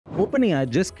OpenAI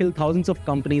just killed thousands of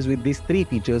companies with these 3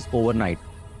 features overnight.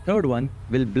 Third one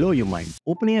will blow your mind.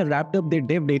 OpenAI wrapped up their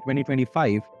Dev Day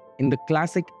 2025 in the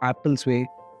classic Apple's way.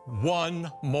 One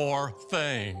more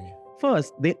thing.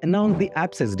 First, they announced the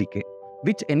Apps SDK,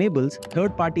 which enables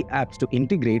third-party apps to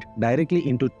integrate directly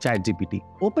into ChatGPT.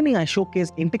 OpenAI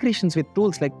showcased integrations with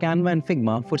tools like Canva and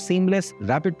Figma for seamless,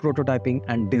 rapid prototyping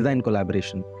and design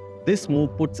collaboration. This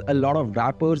move puts a lot of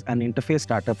wrappers and interface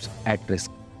startups at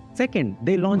risk. Second,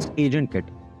 they launched AgentKit.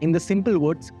 In the simple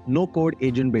words, no-code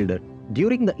agent builder.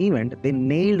 During the event, they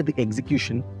nailed the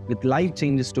execution with live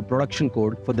changes to production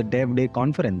code for the Dev Day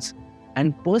conference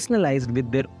and personalized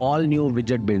with their all-new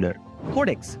widget builder.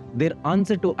 Codex, their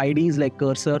answer to IDs like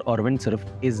Cursor or Windsurf,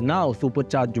 is now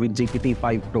supercharged with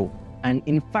GPT-5 Pro. And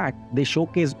in fact, they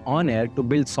showcased on-air to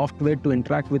build software to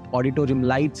interact with auditorium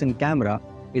lights and camera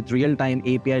with real-time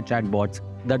API chatbots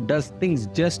that does things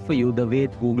just for you the way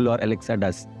Google or Alexa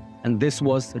does. And this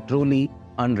was truly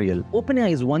unreal.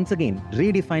 OpenAI is once again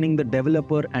redefining the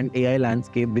developer and AI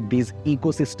landscape with these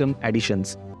ecosystem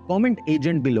additions. Comment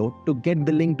agent below to get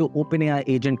the link to OpenAI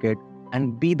AgentKit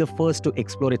and be the first to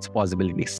explore its possibilities.